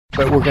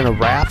But we're going to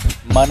wrap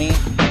Money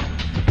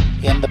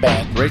in the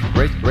bank.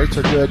 rates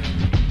are good.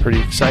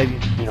 Pretty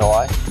exciting. You know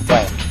why?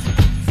 Right.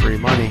 Free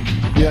money.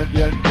 You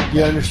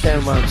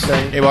understand what I'm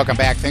saying? Hey, welcome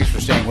back. Thanks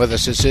for staying with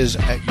us. This is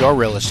Your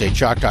Real Estate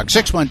Chalk Talk.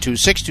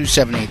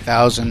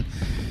 612-627-8000.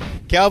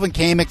 Calvin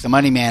Kamick, the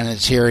money man,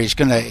 is here. He's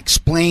going to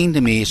explain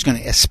to me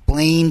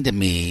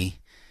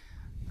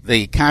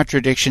the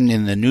contradiction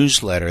in the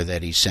newsletter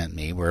that he sent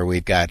me, where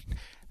we've got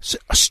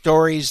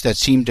stories that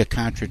seem to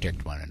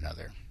contradict one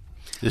another.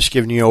 Just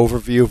giving you an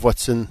overview of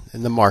what's in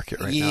the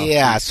market right now.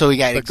 Yeah, so we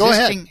got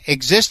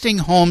existing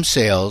home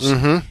sales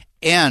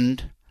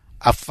and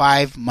a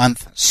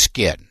 5-month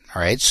skid.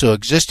 All right, so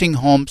existing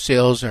home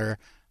sales are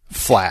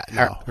flat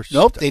now.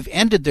 Nope, they've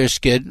ended their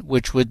skid,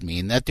 which would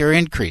mean that they're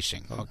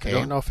increasing. Okay, I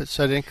don't know if it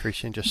said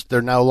increasing, just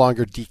they're no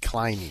longer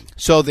declining.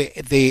 So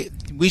we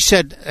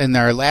said in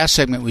our last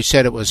segment, we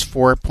said it was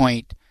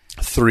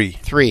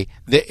 4.3.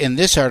 In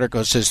this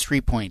article, it says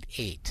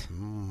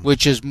 3.8,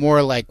 which is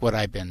more like what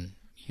I've been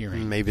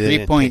hearing. Maybe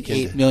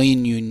 3.8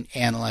 million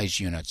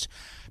analyzed units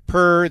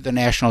per the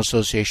National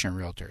Association of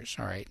Realtors.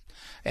 All right,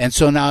 and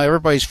so now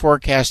everybody's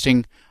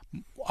forecasting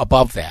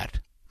above that.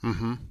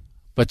 Mm-hmm.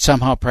 But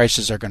somehow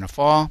prices are going to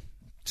fall.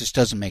 Just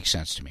doesn't make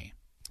sense to me.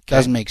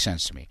 Doesn't make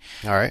sense to me.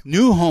 All right.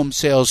 New home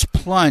sales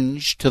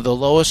plunged to the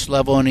lowest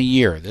level in a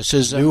year. This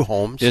is new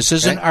homes. This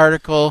is an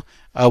article,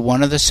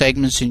 one of the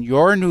segments in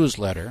your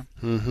newsletter,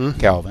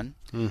 Calvin,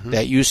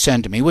 that you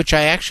send to me, which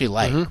I actually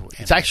like.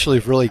 It's actually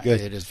really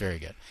good. It is very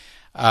good.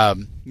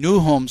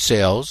 New home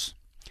sales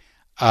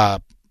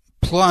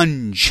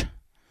plunge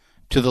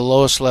to the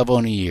lowest level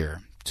in a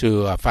year,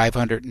 to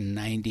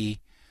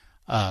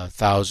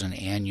 590,000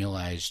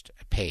 annualized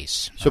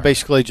pace. So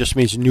basically it just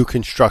means new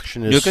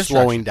construction is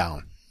slowing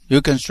down.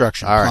 New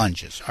construction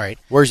plunges. All right.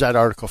 Where's that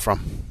article from?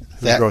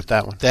 Who wrote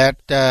that one?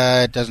 That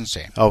doesn't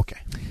say. Okay.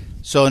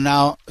 So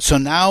now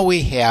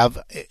we have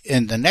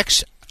in the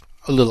next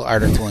little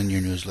article in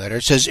your newsletter,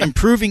 it says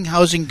improving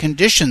housing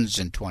conditions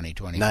in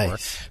 2024.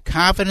 Nice.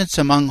 Confidence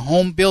among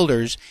home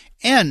builders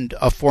and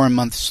a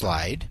 4-month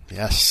slide.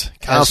 Yes.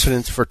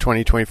 Confidence for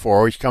 2024.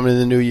 Always coming in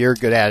the new year,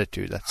 good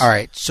attitude. All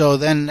right. So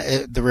then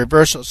the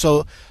reversal.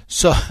 So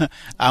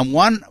on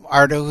one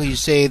article you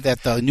say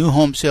that the new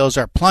home sales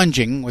are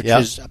plunging, which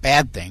is a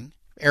bad thing.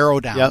 Arrow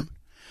down. Yep.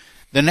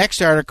 The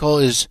next article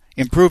is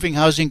improving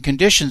housing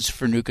conditions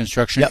for new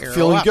construction. Yep,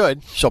 feeling up.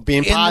 Good. So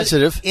being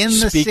positive. In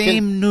the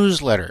same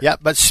newsletter. Yeah,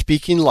 but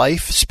speaking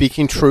life,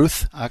 speaking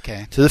truth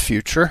to the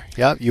future.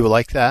 Yeah, you would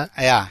like that.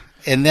 Yeah.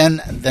 And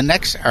then the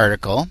next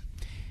article,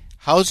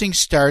 housing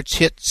starts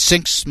hit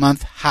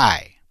 6-month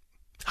high.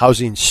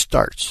 Housing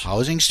starts.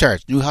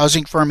 New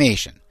housing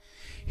formation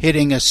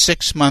hitting a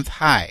 6-month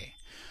high.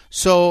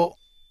 So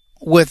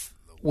with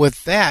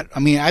that, I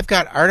mean, I've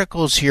got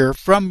articles here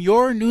from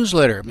your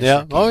newsletter, Mr.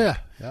 Yeah. King, Oh, yeah.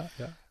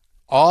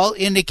 all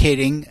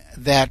indicating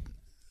that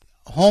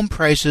home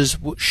prices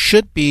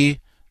should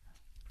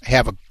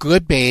have a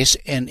good base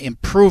and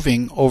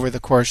improving over the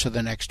course of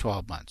the next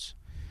 12 months.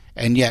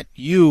 And yet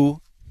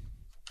you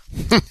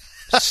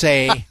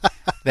say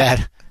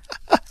that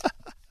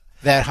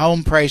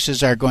home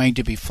prices are going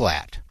to be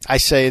flat. I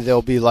say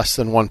they'll be less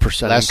than 1%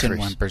 increase. Less than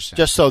 1%.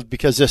 Just so,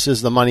 because this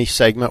is the money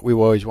segment, we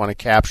always want to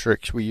capture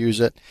it because we use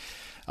it.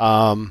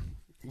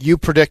 You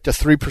predict a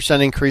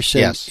 3% increase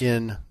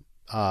in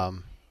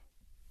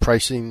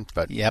pricing,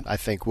 but I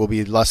think will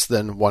be less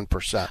than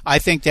 1%. I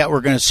think that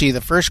we're going to see the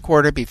first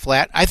quarter be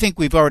flat. I think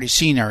we've already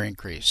seen our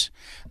increase,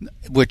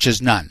 which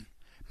is none,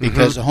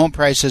 because the home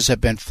prices have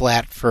been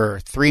flat for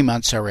 3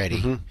 months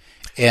already.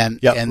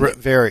 And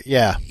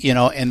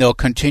and they'll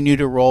continue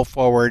to roll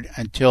forward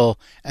until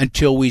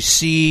we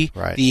see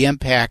the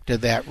impact of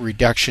that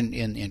reduction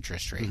in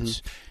interest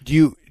rates.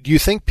 Do you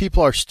think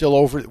people are still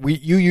over?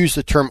 You use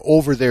the term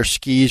over their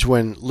skis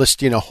when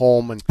listing a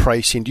home and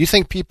pricing. Do you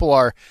think people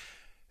are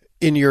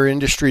in your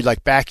industry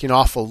like backing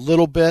off a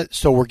little bit,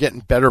 so we're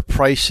getting better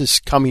prices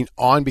coming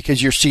on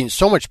because you're seeing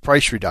so much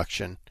price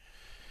reduction?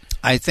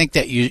 I think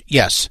that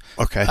yes.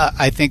 Okay.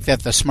 I think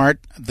that the smart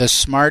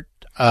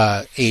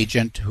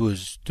agent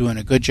who's doing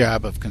a good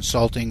job of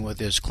consulting with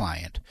his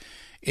client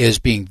is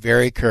being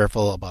very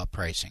careful about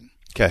pricing.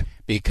 Okay.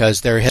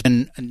 Because there has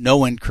been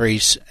no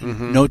increase,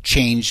 no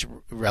change,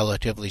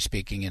 relatively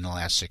speaking, in the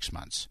last 6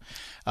 months.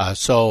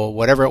 So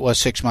whatever it was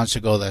 6 months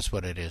ago, that's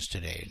what it is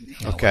today.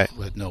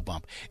 With no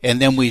bump. And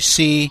then we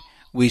see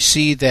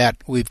that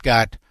we've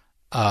got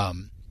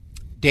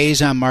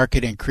days on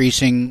market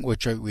increasing,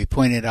 which we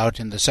pointed out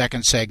in the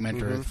second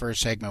segment or the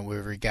first segment,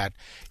 where we got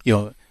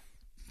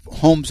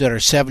homes that are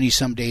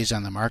 70-some days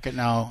on the market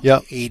now,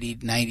 80,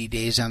 90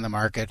 days on the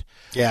market.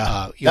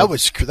 Yeah,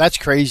 that's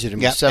crazy to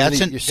me.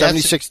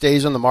 76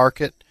 days on the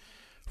market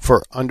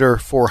for under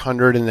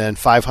 400, and then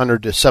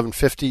 500 to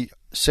 750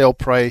 sale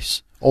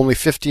price. Only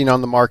 15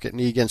 on the market,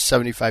 and again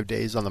 75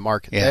 days on the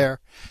market there.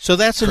 So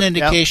that's an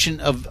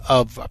indication of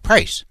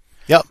price.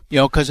 Yep.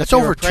 Because it's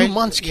over 2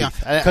 months,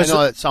 Keith. I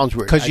know that sounds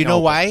weird. Because you know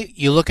why?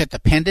 You look at the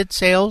pendant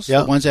sales,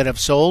 the ones that have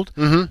sold,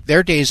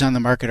 their days on the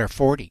market are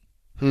 40.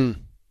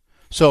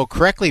 So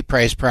correctly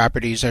priced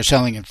properties are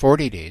selling in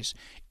 40 days.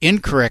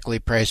 incorrectly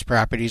priced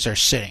properties are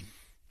sitting.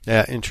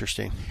 Yeah,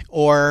 interesting.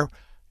 Or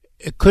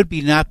it could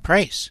be not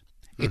price.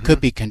 It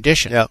could be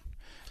condition. Yep.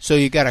 So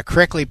you got a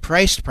correctly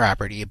priced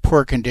property in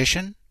poor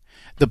condition.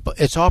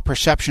 It's all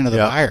perception of the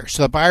buyer.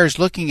 So the buyer's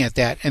looking at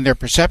that, and their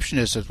perception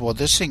is, well,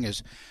 this thing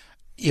is,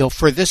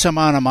 for this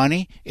amount of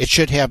money, it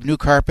should have new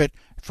carpet,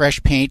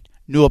 fresh paint,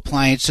 new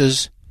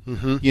appliances.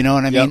 You know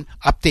what I mean?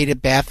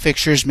 Updated bath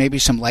fixtures, maybe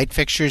some light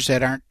fixtures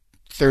that aren't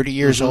 30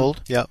 years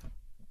old. Yep.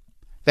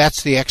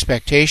 That's the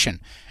expectation.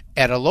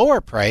 At a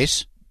lower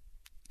price,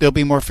 they'll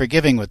be more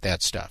forgiving with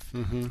that stuff.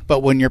 But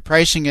when you're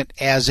pricing it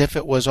as if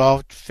it was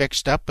all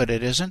fixed up, but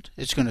it isn't,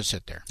 it's going to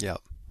sit there.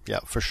 Yeah,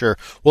 for sure.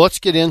 Well, let's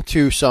get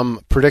into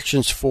some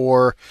predictions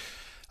for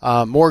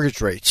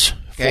mortgage rates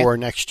for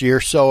next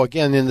year. So,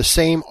 again, in the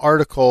same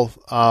article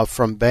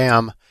from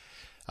BAM,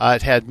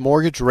 it had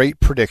mortgage rate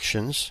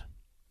predictions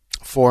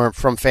from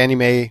Fannie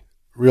Mae,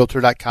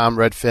 Realtor.com,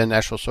 Redfin,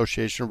 National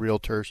Association of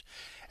Realtors.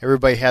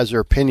 Everybody has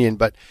their opinion,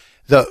 but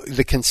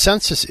the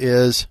consensus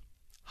is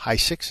high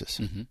sixes.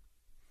 And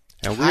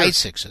high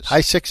sixes.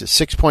 High sixes,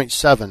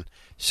 6.7,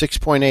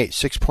 6.8,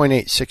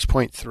 6.8,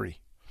 6.3.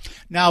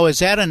 Now, is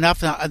that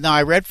enough? Now,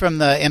 I read from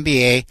the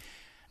MBA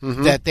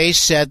that they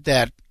said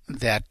that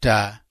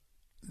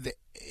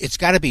it's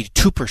got to be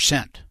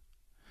 2%.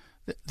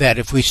 That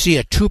if we see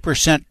a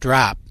 2%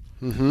 drop,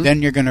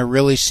 then you're going to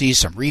really see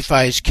some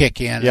refis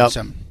kick in. Yep.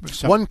 And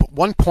some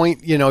 1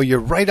 point, you're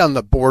right on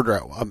the border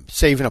of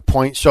saving a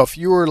point. So if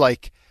you were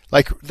like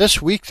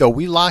this week, though,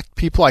 we locked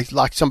people. I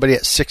locked somebody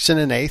at 6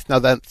 1/8. Now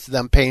that's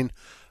them paying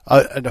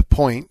a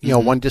point,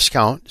 one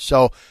discount.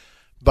 So,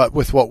 but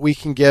with what we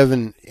can give,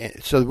 and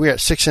so we're at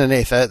 6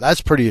 1/8.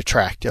 That's pretty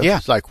attractive. Yeah.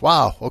 It's like,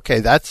 wow,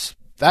 okay, that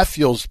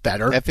feels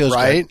better. That feels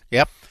right. Good.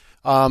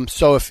 Yep.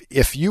 So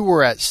if you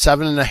were at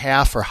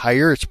 7.5 or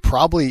higher, it's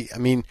probably. I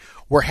mean,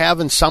 we're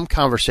having some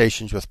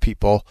conversations with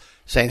people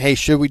saying, "Hey,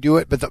 should we do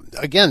it?" But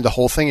again, the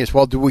whole thing is,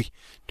 well, do we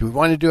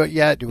want to do it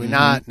yet? Do we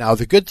not? Now,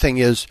 the good thing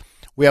is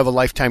we have a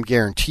lifetime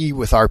guarantee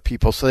with our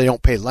people, so they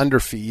don't pay lender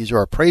fees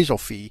or appraisal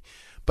fee.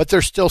 But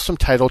there's still some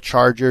title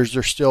charges.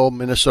 There's still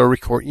Minnesota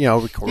recording.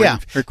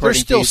 There's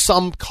still fees.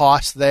 Some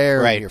costs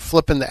there. Right. You're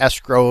flipping the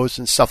escrows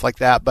and stuff like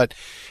that. But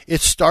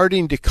it's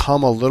starting to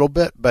come a little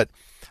bit. But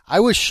I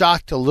was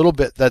shocked a little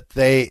bit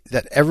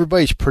that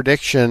everybody's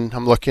prediction.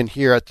 I'm looking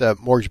here at the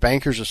Mortgage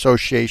Bankers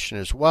Association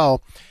as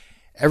well.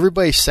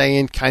 Everybody's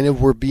saying kind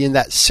of we're being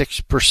that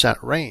 6%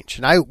 range,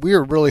 and we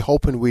were really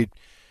hoping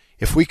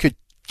if we could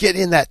get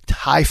in that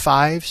high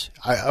fives,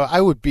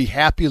 I would be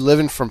happy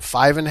living from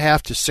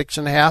 5.5 to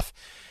 6.5.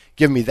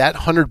 Give me that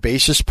 100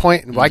 basis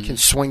point, and if I can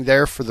swing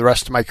there for the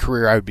rest of my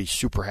career, I would be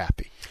super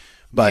happy.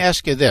 But let me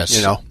ask you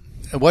this: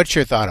 what's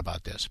your thought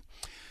about this?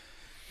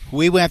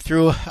 We went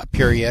through a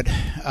period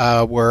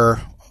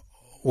where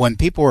when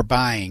people were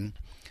buying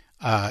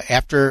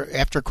after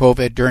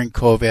COVID, during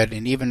COVID,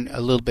 and even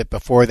a little bit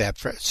before that,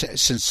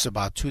 since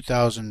about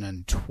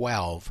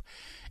 2012,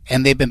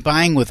 and they've been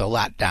buying with a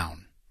lot down.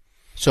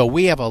 So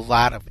we have a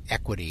lot of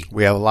equity.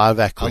 We have a lot of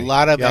equity. A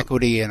lot of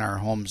equity in our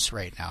homes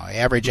right now.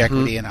 Average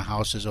equity in a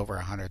house is over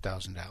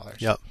 $100,000.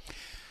 Yep.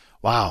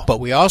 Wow. But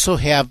we also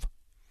have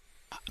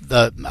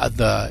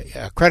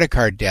the credit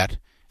card debt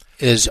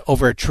is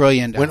over $1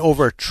 trillion. Went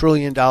over $1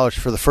 trillion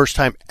for the first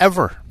time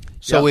ever.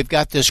 So we've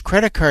got this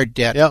credit card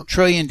debt, $1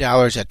 trillion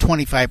at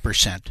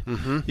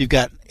 25%. You've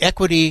got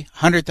equity,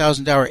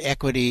 $100,000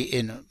 equity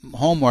in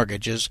home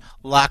mortgages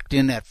locked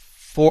in at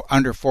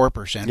under 4%,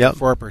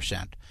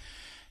 4%.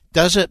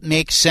 Does it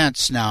make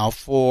sense now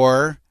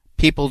for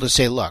people to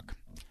say, look,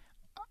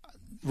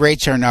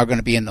 rates are now going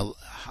to be in the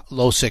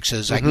low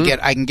sixes. I can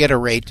get a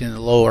rate in the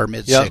low or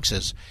mid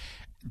sixes.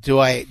 Do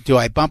I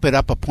bump it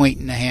up 1.5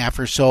 points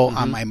or so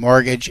on my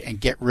mortgage and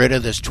get rid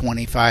of this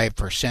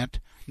 25%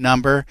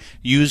 number?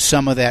 Use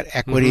some of that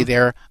equity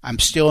there. I'm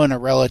still in a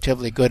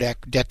relatively good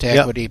debt to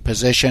equity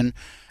position,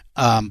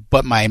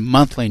 but my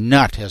monthly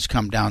nut has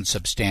come down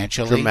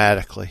substantially,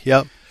 dramatically.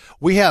 Yep.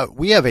 We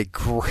have a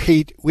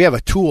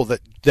tool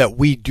that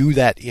we do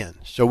that in,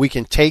 so we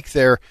can take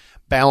their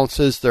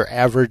balances, their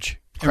average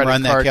credit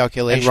card,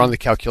 and run the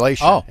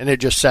calculation. And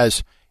it just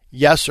says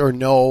yes or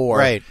no,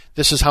 or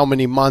this is how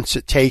many months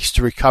it takes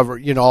to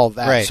recover, all of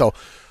that. Right. So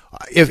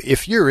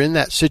if you're in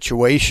that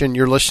situation,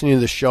 you're listening to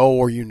the show,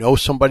 or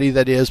somebody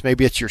that is,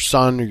 maybe it's your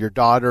son or your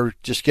daughter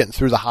just getting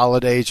through the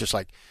holidays, just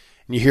like,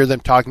 and you hear them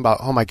talking about,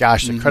 oh my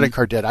gosh, the credit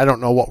card debt, I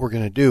don't know what we're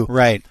going to do.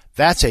 Right.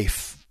 That's a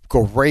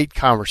great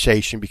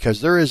conversation,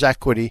 because there is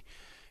equity.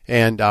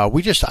 And I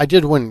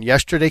did one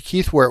yesterday,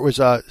 Keith, where it was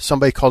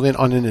somebody called in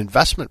on an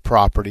investment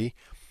property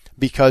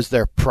because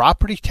their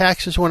property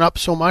taxes went up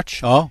so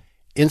much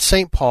in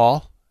St.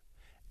 Paul,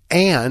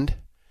 and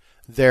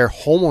their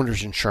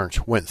homeowner's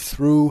insurance went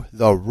through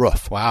the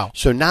roof. Wow.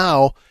 So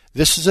now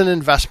this is an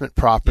investment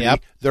property.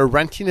 Yep. They're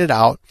renting it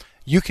out.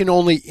 You can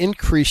only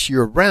increase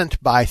your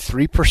rent by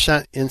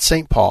 3% in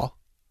St. Paul,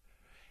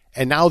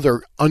 and now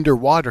they're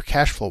underwater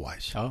cash flow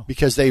wise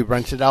because they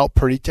rented out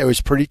it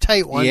was pretty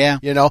tight one,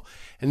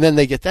 and then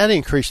they get that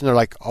increase and they're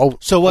like,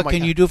 So what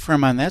can you do for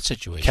them on that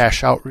situation?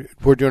 Cash out.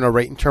 We're doing a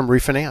rate and term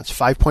refinance,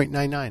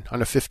 5.99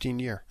 on a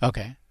 15-year.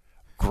 Okay.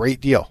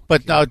 Great deal.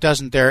 But now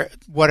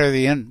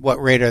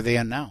what rate are they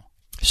in now?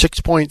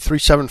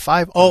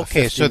 6.375.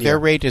 Okay, so their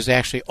rate is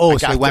actually, so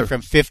they went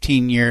from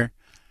 15-year.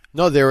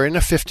 No, they were in a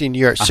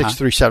 15-year at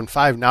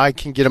 6.375. Now I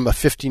can get them a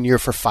 15-year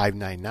for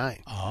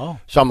 5.99. Oh.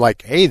 So I'm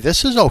like, hey,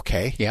 this is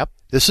okay. Yep.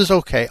 This is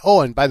okay. Oh,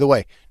 and by the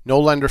way,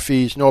 no lender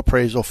fees, no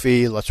appraisal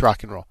fee. Let's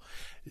rock and roll.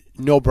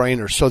 No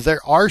brainers. So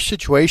there are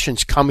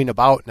situations coming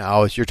about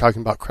now, as you're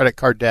talking about credit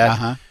card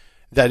debt,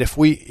 that if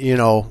we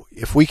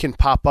can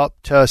pop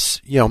up to,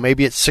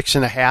 maybe it's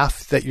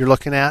 6.5 that you're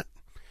looking at,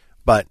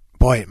 but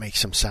boy, it makes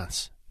some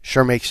sense.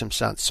 Sure makes some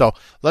sense. So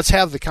let's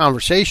have the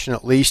conversation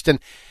at least. And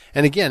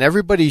again,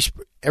 everybody is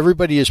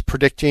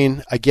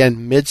predicting,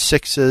 again,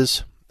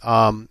 mid-6s.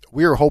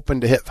 We were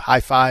hoping to hit high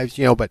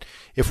 5s, but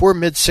if we're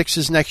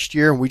mid-6s next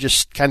year and we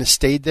just kind of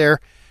stayed there,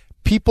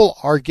 people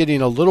are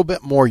getting a little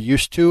bit more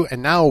used to,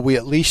 and now we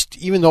at least,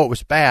 even though it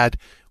was bad,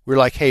 we're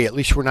like, hey, at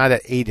least we're not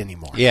at 8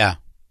 anymore. Yeah.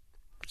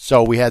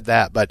 So we had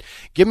that. But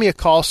give me a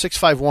call,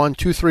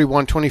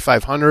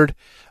 651-231-2500.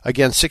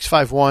 Again,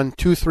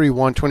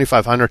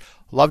 651-231-2500.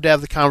 Love to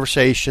have the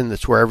conversation.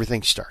 That's where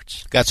everything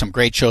starts. Got some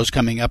great shows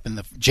coming up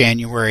in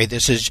January.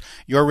 This is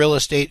your Real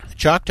Estate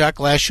Chalk Talk,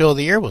 last show of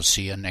the year. We'll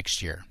see you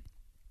next year.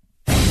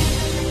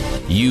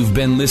 You've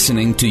been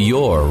listening to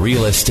your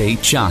Real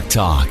Estate Chalk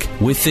Talk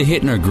with the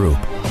Hittner Group,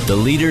 the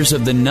leaders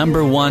of the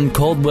 #1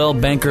 Coldwell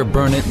Banker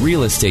Burnett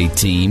real estate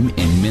team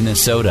in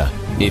Minnesota.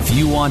 If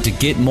you want to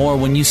get more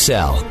when you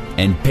sell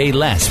and pay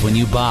less when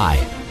you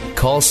buy,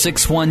 call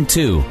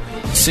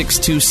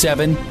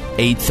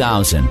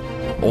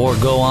 612-627-8000 or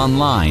go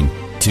online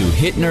to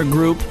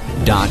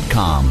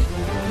hittnergroup.com.